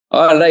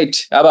All right,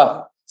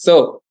 Abha.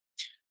 So,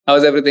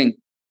 how's everything?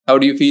 How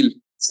do you feel?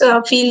 So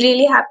I feel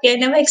really happy. I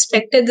never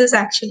expected this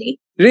actually.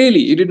 Really?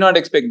 You did not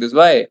expect this.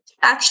 Why?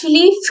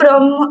 Actually,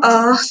 from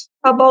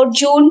about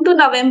June to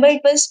November,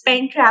 it was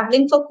spent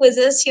traveling for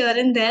quizzes here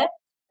and there.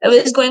 I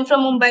was going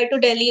from Mumbai to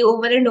Delhi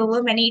over and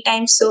over many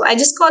times. So I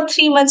just got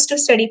 3 months to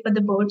study for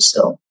the board.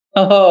 So,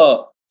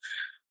 Oh,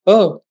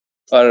 oh,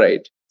 all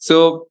right.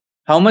 So,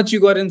 how much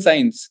you got in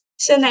science?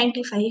 so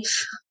 95.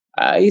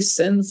 I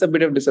sense a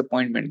bit of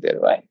disappointment there.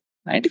 Why?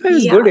 95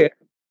 is Yeah. good, yeah.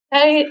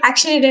 I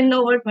actually didn't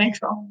know what went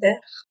wrong there.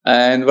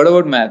 And what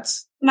about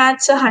maths?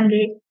 Maths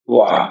 100.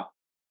 Wow,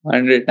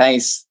 100.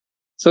 Nice.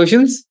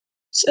 Socials?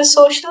 So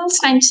socials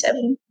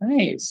 97.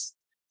 Nice.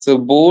 So,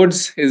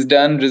 boards is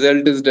done,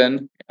 result is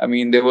done. I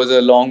mean, there was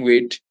a long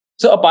wait.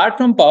 So, apart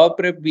from Power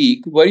Prep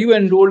Week, were you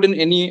enrolled in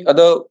any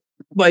other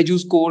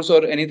BYJU'S course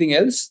or anything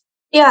else?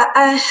 Yeah,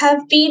 I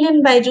have been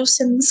in BYJU'S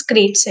since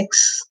grade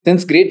 6.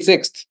 Since grade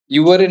 6th,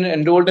 you were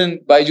enrolled in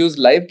BYJU'S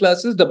live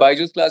classes, the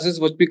BYJU'S classes,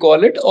 what we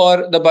call it,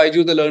 or the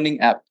BYJU'S the Learning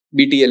app,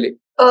 BTLA?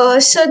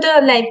 So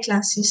the live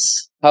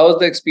classes. How was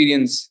the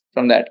experience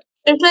from that?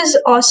 It was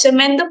awesome.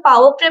 And the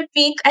Power Prep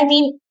week, I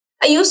mean,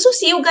 I used to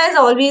see you guys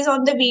always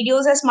on the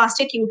videos as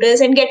master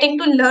tutors, and getting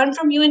to learn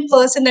from you in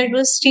person, that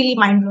was really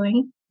mind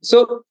blowing.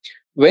 So,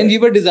 when we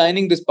were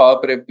designing this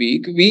Power Prep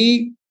week,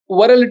 we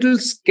were a little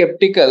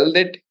skeptical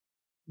that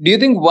do you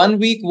think 1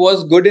 week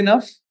was good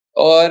enough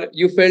or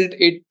you felt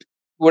it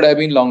would have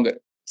been longer?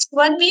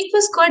 1 week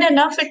was good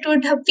enough. It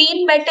would have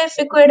been better if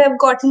we could have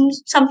gotten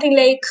something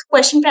like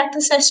question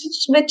practice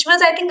sessions, which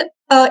was, I think,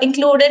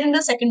 included in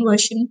the second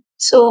version.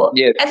 So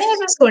Yes. I think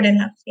it was good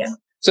enough. Yeah.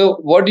 So,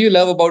 what do you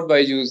love about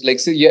BYJU'S? Like,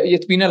 so yeah,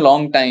 it's been a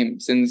long time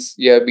since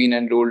you have been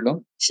enrolled,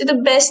 no? So the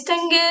best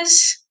thing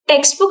is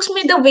textbooks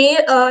me the way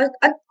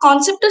a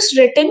concept is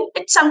written,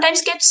 it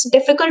sometimes gets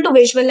difficult to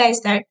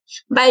visualize that.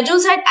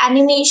 Byju's had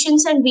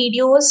animations and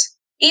videos,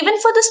 even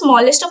for the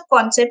smallest of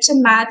concepts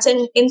in maths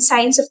and in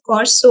science, of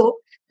course. So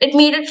it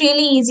made it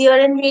really easier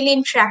and really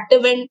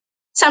interactive. And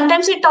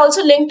sometimes it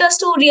also linked us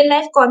to real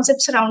life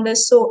concepts around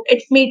us. So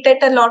it made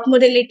it a lot more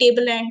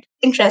relatable and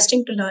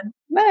interesting to learn.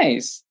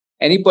 Nice.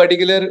 Any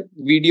particular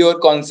video or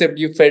concept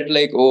you felt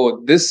like,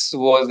 oh, this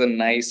was a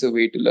nice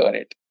way to learn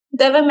it?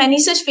 There were many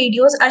such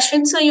videos.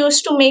 Ashwin sir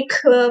used to make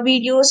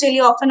videos really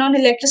often on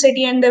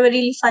electricity, and they were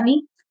really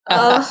funny.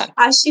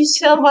 Ashish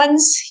sir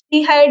once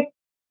he had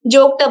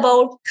joked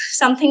about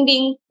something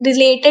being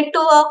related to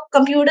a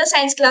computer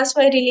science class,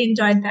 so I really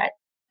enjoyed that.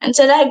 And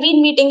said, I've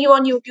been meeting you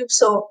on YouTube,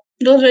 so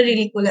those were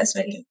really cool as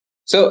well.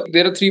 So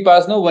there are three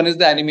parts now. One is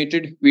the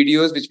animated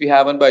videos, which we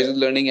have on BYJU'S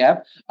Learning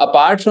app.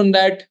 Apart from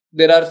that,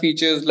 there are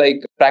features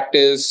like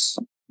practice,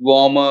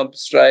 warm-up,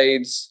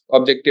 strides,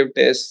 objective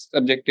tests.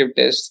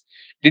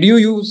 Did you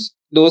use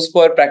those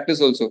for practice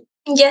also?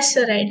 Yes,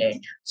 sir, I did.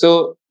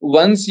 So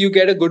once you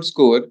get a good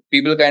score,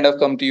 people kind of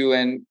come to you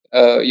and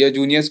your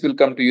juniors will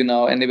come to you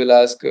now and they will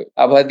ask,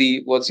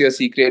 Abhadi, what's your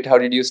secret? How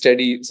did you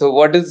study? So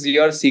what is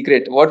your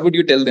secret? What would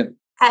you tell them?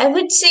 I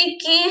would say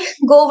ki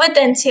go with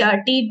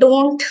NCRT.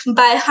 Don't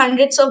buy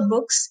hundreds of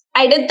books.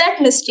 I did that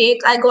mistake.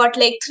 I got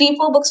like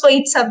 3-4 books for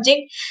each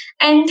subject,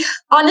 and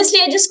honestly,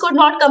 I just could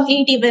not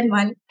complete even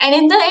one. And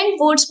in the end,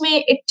 boards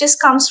may it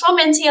just comes from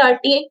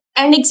NCRT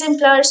and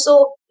exemplars.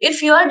 So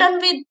if you are done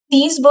with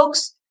these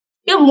books,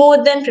 you're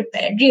more than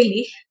prepared.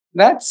 Really.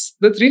 That's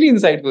really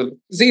insightful.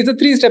 See, it's a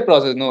 3-step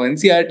process. No,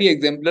 NCRT,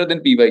 exemplar,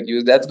 then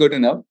PYQs. That's good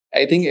enough.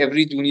 I think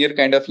every junior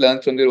kind of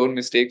learns from their own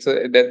mistakes. So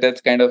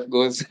that kind of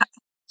goes.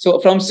 So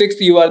from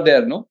 6th, you are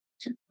there, no?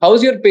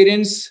 How's your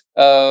parents'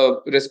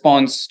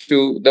 response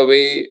to the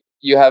way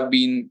you have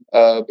been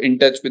in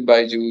touch with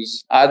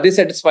BYJU'S? Are they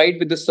satisfied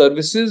with the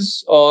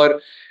services,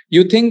 or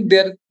you think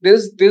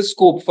there's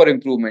scope for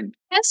improvement?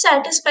 I'm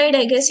satisfied,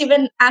 I guess.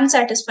 Even I'm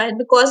satisfied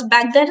because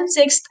back then in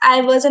sixth, I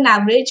was an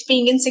average,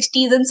 being in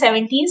 60s and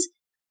 70s.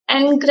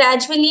 And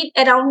gradually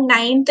around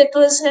ninth, it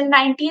was in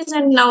 90s,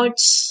 and now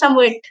it's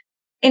somewhat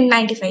in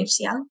 95s.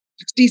 Yeah.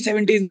 60s,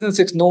 70s, and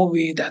 6. No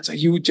way. That's a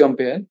huge jump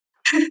here.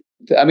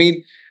 I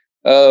mean,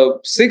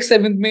 6th,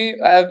 7th May,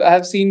 I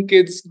have seen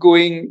kids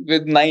going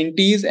with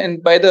 90s,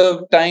 and by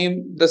the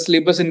time the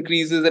syllabus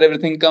increases and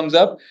everything comes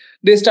up,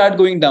 they start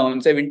going down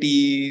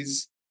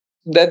 70s.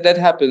 That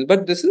happens,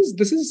 but this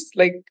is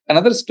like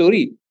another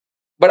story.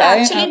 But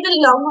Actually, the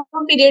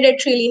long period,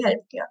 it really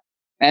helped. Yeah.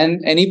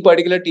 And any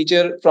particular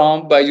teacher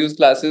from BYJU'S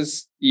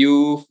classes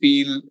you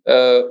feel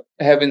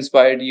have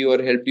inspired you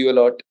or helped you a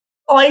lot?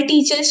 All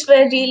teachers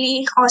were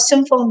really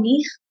awesome for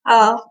me.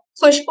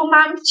 Khushbu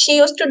ma'am, she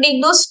used to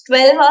take those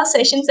 12-hour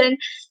sessions, and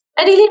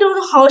I really don't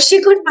know how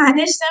she could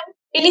manage them.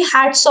 Really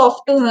hats off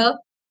to her.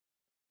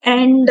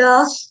 And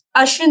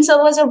Ashwin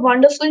sir was a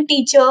wonderful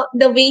teacher.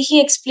 The way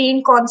he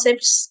explained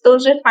concepts,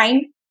 those were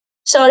fine.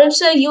 Saurabh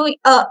sir,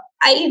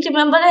 I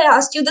remember I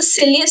asked you the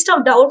silliest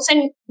of doubts,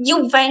 and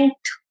you went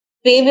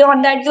way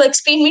beyond that. You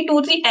explained me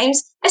 2-3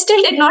 times. I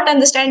still did not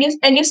understand you,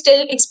 and you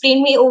still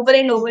explained me over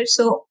and over.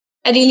 So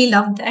I really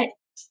loved that.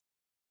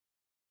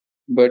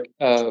 But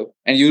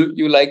and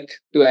you like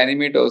to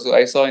animate also.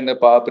 I saw in the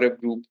Power Prep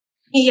group.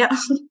 Yeah.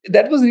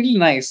 That was really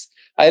nice.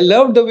 I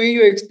love the way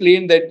you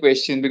explained that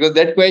question, because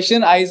that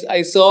question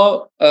I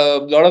saw a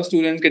lot of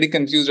students getting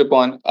confused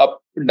upon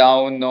up,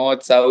 down,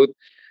 north, south.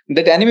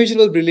 That animation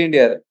was brilliant,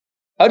 yeah.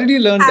 How did you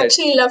learn I that?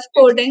 actually love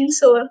coding,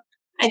 so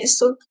I just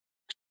so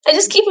I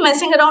just keep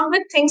messing around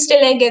with things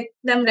till I get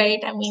them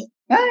right. I mean,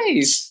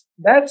 Nice.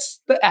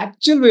 That's the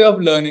actual way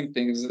of learning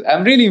things.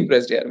 I'm really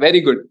impressed here.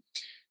 Very good.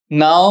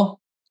 Now,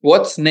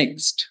 what's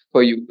next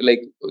for you?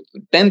 Like,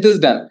 10th is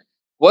done.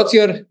 What's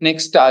your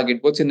next target?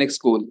 What's your next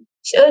goal?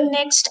 so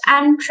next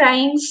I'm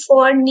trying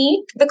for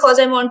NEET because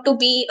I want to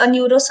be a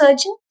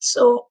neurosurgeon.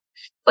 So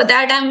for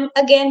that, I'm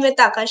again with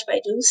Akash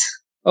BYJU'S.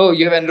 Oh,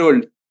 you have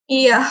enrolled.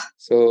 Yeah.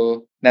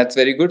 So that's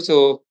very good.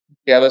 So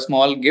you have a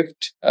small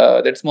gift.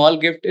 That small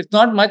gift, it's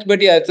not much,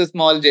 but yeah, it's a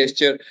small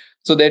gesture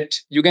so that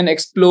you can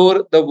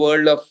explore the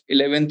world of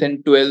 11th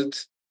and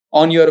 12th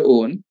on your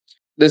own.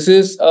 This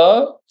is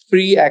a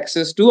free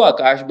access to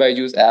Akash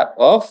BYJU'S app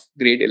of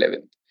grade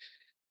 11th.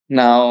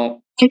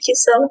 Now, Thank you,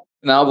 sir.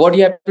 now, what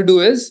you have to do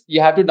is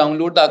you have to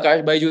download the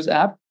Akash BYJU'S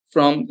app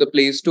from the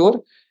Play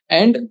Store,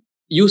 and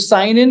you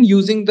sign in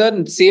using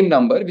the same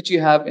number which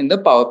you have in the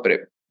Power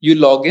Prep. You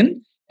log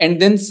in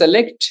and then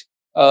select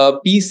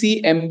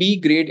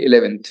PCMB grade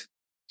 11th.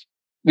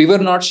 We were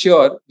not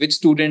sure which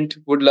student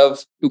would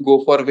love to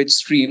go for which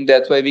stream.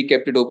 That's why we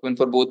kept it open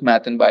for both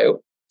math and bio.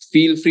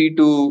 Feel free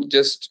to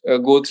just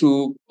go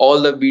through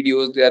all the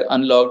videos. They are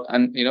unlocked,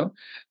 and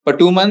for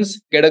 2 months,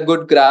 get a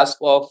good grasp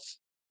of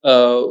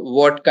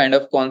what kind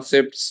of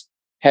concepts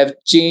have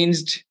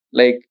changed.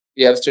 Like,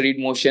 you have studied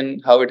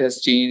motion, how it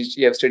has changed.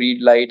 You have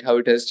studied light, how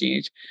it has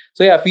changed.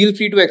 So yeah, feel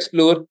free to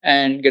explore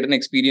and get an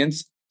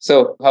experience.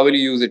 So how will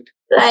you use it?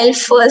 I'll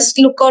first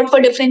look out for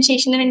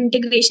differentiation and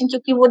integration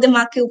क्योंकि वो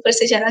दिमाग के ऊपर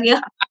से चला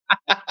गया.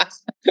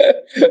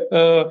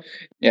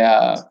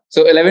 Yeah.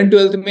 So 11th,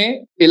 12th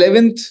May,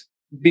 11th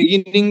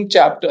beginning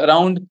chapter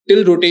around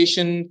till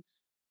rotation,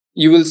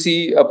 you will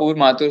see Apur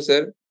Mathur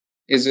sir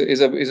is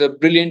a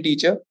brilliant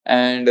teacher,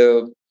 and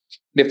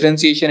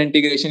differentiation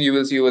integration you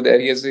will see over there.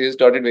 He has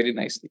taught it very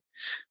nicely.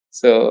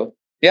 So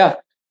yeah,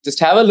 just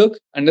have a look,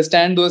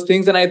 understand those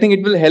things, and I think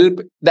it will help.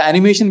 The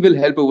animation will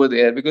help over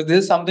there, because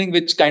this is something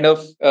which kind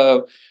of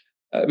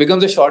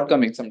becomes a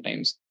shortcoming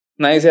sometimes.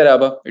 Nice, yeah,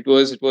 Abha. It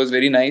was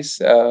very nice,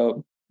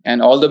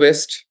 and all the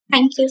best.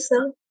 Thank you,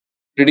 sir.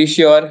 Pretty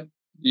sure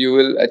you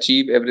will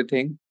achieve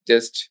everything.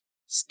 Just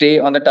stay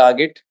on the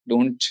target.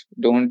 Don't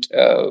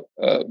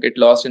get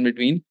lost in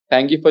between.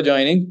 Thank you for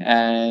joining,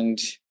 and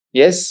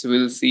yes,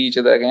 we'll see each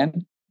other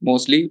again.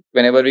 Mostly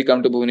whenever we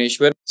come to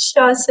Bhubaneswar.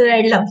 Sure, sir.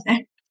 I'd love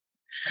that.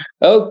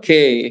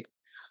 Okay.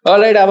 All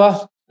right,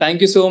 Abha.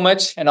 Thank you so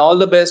much, and all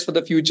the best for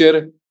the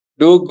future.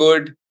 Do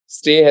good.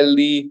 Stay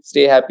healthy.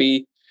 Stay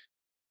happy.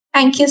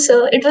 Thank you,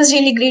 sir. It was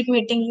really great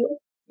meeting you.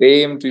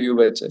 Same to you,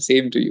 Bacha.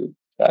 Same to you.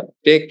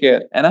 Take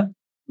care. Anna.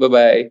 Bye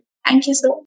bye. Thank you, sir.